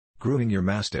Grooming your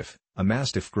Mastiff, a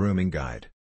Mastiff grooming guide.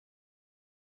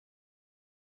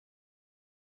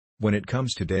 When it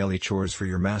comes to daily chores for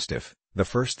your Mastiff, the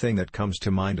first thing that comes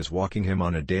to mind is walking him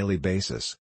on a daily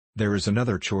basis. There is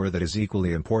another chore that is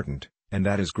equally important, and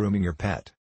that is grooming your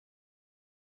pet.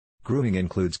 Grooming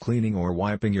includes cleaning or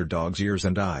wiping your dog's ears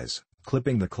and eyes,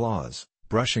 clipping the claws,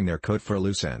 brushing their coat for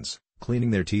loose ends,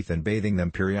 cleaning their teeth and bathing them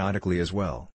periodically as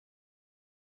well.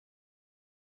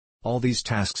 All these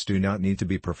tasks do not need to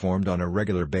be performed on a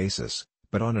regular basis,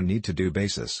 but on a need-to-do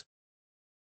basis.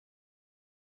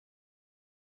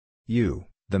 You,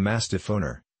 the Mastiff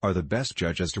owner, are the best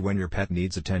judge as to when your pet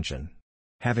needs attention.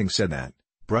 Having said that,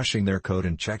 brushing their coat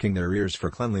and checking their ears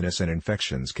for cleanliness and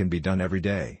infections can be done every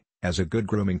day, as a good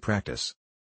grooming practice.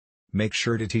 Make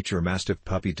sure to teach your Mastiff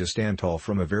puppy to stand tall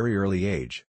from a very early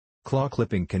age. Claw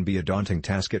clipping can be a daunting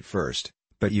task at first,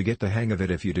 but you get the hang of it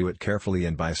if you do it carefully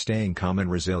and by staying calm and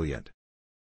resilient.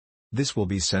 This will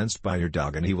be sensed by your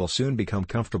dog and he will soon become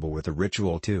comfortable with the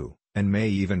ritual too, and may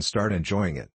even start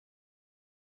enjoying it.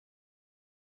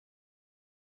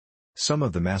 Some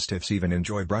of the Mastiffs even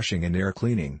enjoy brushing and ear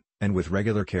cleaning, and with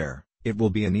regular care, it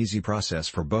will be an easy process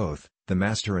for both, the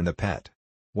master and the pet.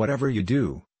 Whatever you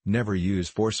do, never use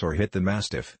force or hit the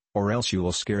Mastiff, or else you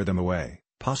will scare them away,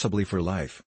 possibly for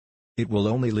life. It will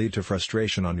only lead to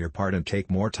frustration on your part and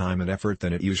take more time and effort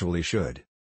than it usually should.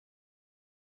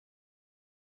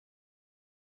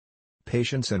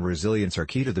 Patience and resilience are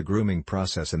key to the grooming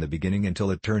process in the beginning until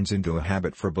it turns into a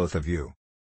habit for both of you.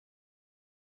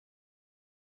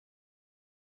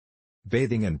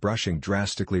 Bathing and brushing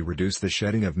drastically reduce the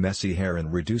shedding of messy hair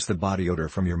and reduce the body odor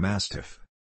from your Mastiff.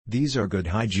 These are good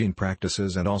hygiene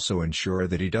practices and also ensure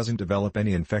that he doesn't develop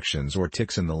any infections or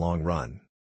ticks in the long run.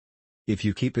 If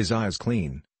you keep his eyes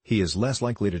clean, he is less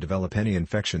likely to develop any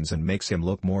infections and makes him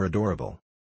look more adorable.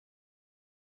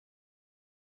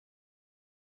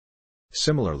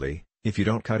 Similarly, if you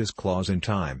don't cut his claws in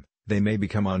time, they may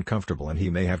become uncomfortable and he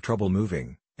may have trouble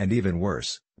moving, and even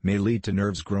worse, may lead to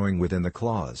nerves growing within the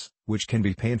claws, which can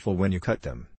be painful when you cut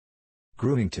them.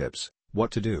 Grooming tips: what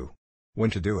to do,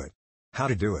 when to do it, how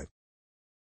to do it.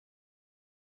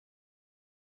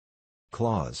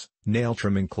 Claws. Nail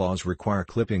trimming claws require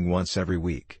clipping once every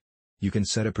week. You can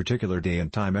set a particular day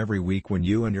and time every week when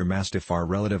you and your Mastiff are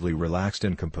relatively relaxed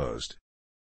and composed.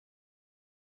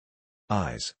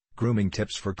 Eyes. Grooming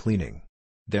tips for cleaning.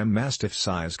 Them Mastiff's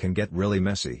eyes can get really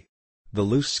messy. The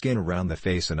loose skin around the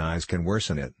face and eyes can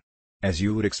worsen it. As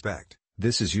you would expect,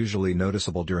 this is usually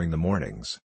noticeable during the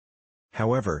mornings.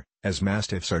 However, as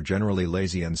Mastiffs are generally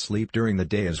lazy and sleep during the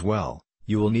day as well,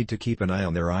 you will need to keep an eye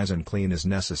on their eyes and clean as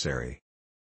necessary.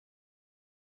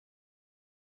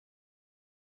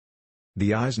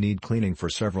 The eyes need cleaning for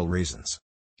several reasons.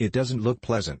 It doesn't look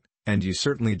pleasant, and you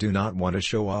certainly do not want to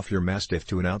show off your Mastiff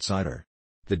to an outsider.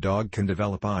 The dog can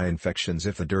develop eye infections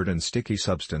if the dirt and sticky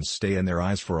substance stay in their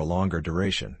eyes for a longer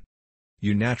duration.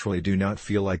 You naturally do not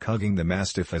feel like hugging the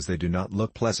Mastiff as they do not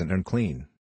look pleasant and clean.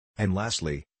 And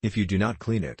lastly, if you do not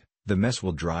clean it, the mess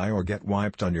will dry or get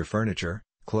wiped on your furniture,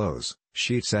 clothes,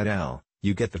 sheets et.al.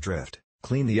 You get the drift.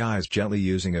 Clean the eyes gently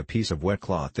using a piece of wet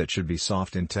cloth that should be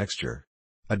soft in texture.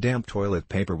 A damp toilet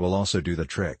paper will also do the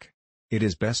trick. It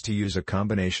is best to use a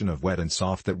combination of wet and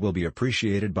soft that will be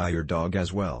appreciated by your dog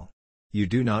as well. You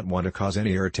do not want to cause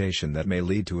any irritation that may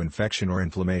lead to infection or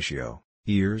inflammation.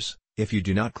 Ears. If you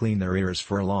do not clean their ears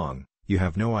for long, you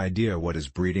have no idea what is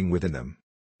breeding within them.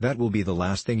 That will be the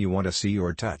last thing you want to see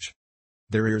or touch.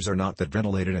 Their ears are not that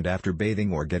ventilated, and after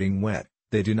bathing or getting wet,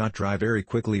 they do not dry very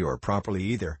quickly or properly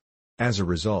either. As a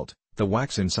result, the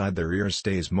wax inside their ears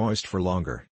stays moist for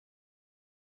longer.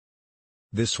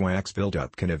 This wax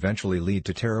buildup can eventually lead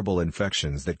to terrible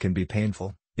infections that can be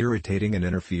painful, irritating and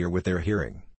interfere with their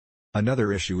hearing.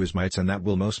 Another issue is mites, and that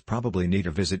will most probably need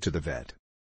a visit to the vet.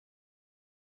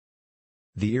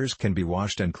 The ears can be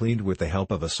washed and cleaned with the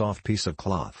help of a soft piece of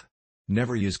cloth.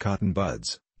 Never use cotton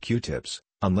buds, Q-tips,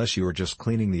 unless you are just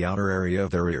cleaning the outer area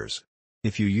of their ears.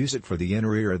 If you use it for the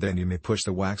inner ear, then you may push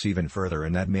the wax even further,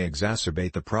 and that may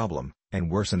exacerbate the problem,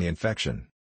 and worsen the infection.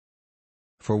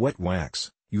 For wet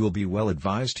wax, you will be well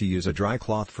advised to use a dry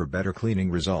cloth for better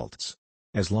cleaning results.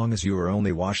 As long as you are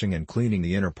only washing and cleaning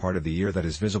the inner part of the ear that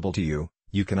is visible to you,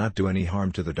 you cannot do any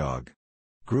harm to the dog.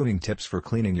 Grooming tips for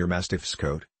cleaning your Mastiff's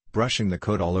coat. Brushing the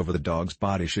coat all over the dog's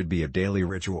body should be a daily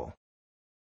ritual.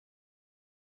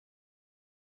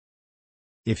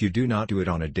 If you do not do it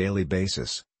on a daily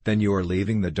basis, then you are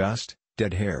leaving the dust,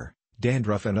 dead hair,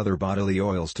 dandruff and other bodily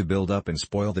oils to build up and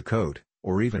spoil the coat,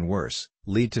 or even worse,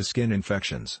 lead to skin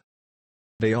infections.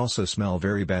 They also smell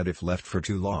very bad if left for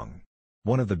too long.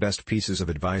 One of the best pieces of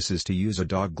advice is to use a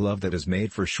dog glove that is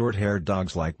made for short-haired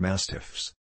dogs like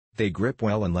Mastiffs. They grip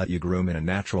well and let you groom in a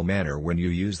natural manner when you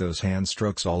use those hand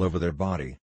strokes all over their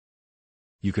body.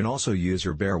 You can also use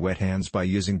your bare wet hands by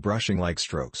using brushing-like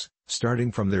strokes,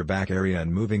 starting from their back area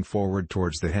and moving forward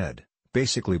towards the head,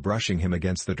 basically brushing him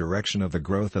against the direction of the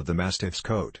growth of the Mastiff's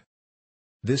coat.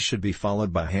 This should be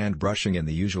followed by hand brushing in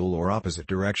the usual or opposite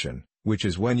direction, which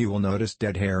is when you will notice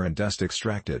dead hair and dust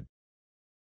extracted.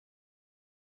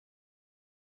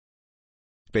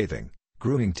 Bathing.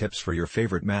 Grooming tips for your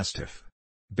favorite Mastiff.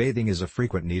 Bathing is a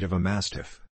frequent need of a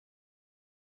Mastiff.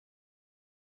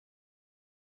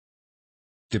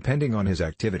 Depending on his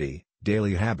activity,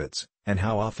 daily habits, and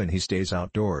how often he stays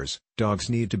outdoors, dogs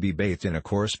need to be bathed in a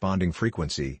corresponding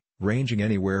frequency, ranging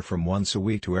anywhere from once a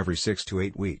week to every 6 to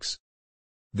 8 weeks.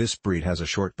 This breed has a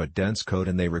short but dense coat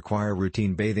and they require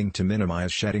routine bathing to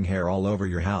minimize shedding hair all over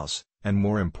your house, and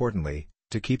more importantly,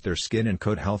 to keep their skin and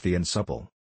coat healthy and supple.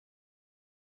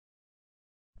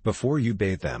 Before you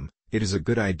bathe them, it is a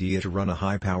good idea to run a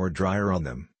high-powered dryer on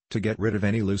them, to get rid of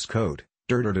any loose coat,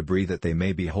 dirt or debris that they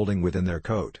may be holding within their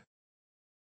coat.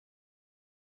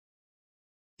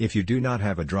 If you do not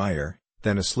have a dryer,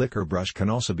 then a slicker brush can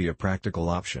also be a practical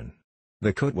option.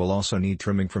 The coat will also need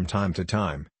trimming from time to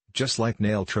time, just like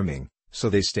nail trimming, so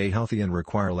they stay healthy and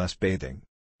require less bathing.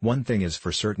 One thing is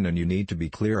for certain and you need to be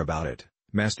clear about it,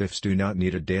 Mastiffs do not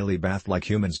need a daily bath like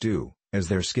humans do, as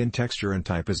their skin texture and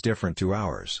type is different to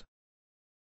ours.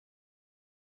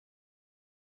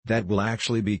 That will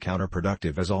actually be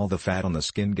counterproductive as all the fat on the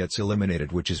skin gets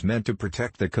eliminated, which is meant to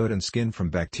protect the coat and skin from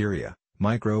bacteria,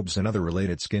 microbes and other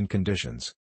related skin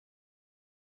conditions.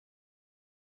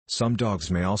 Some dogs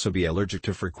may also be allergic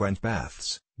to frequent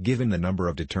baths, given the number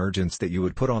of detergents that you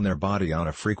would put on their body on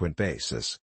a frequent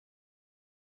basis.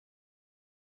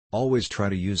 Always try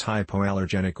to use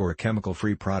hypoallergenic or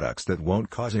chemical-free products that won't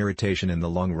cause irritation in the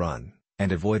long run,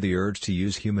 and avoid the urge to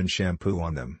use human shampoo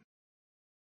on them.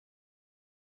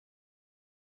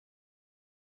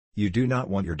 You do not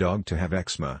want your dog to have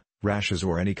eczema, rashes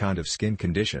or any kind of skin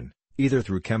condition, either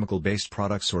through chemical-based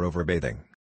products or overbathing.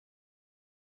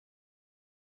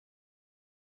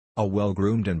 A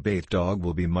well-groomed and bathed dog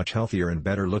will be much healthier and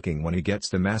better looking when he gets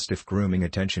the Mastiff grooming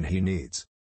attention he needs.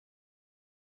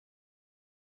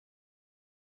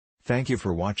 Thank you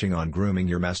for watching on grooming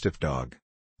your Mastiff dog.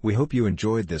 We hope you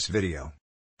enjoyed this video.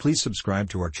 Please subscribe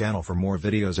to our channel for more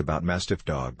videos about Mastiff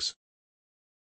dogs.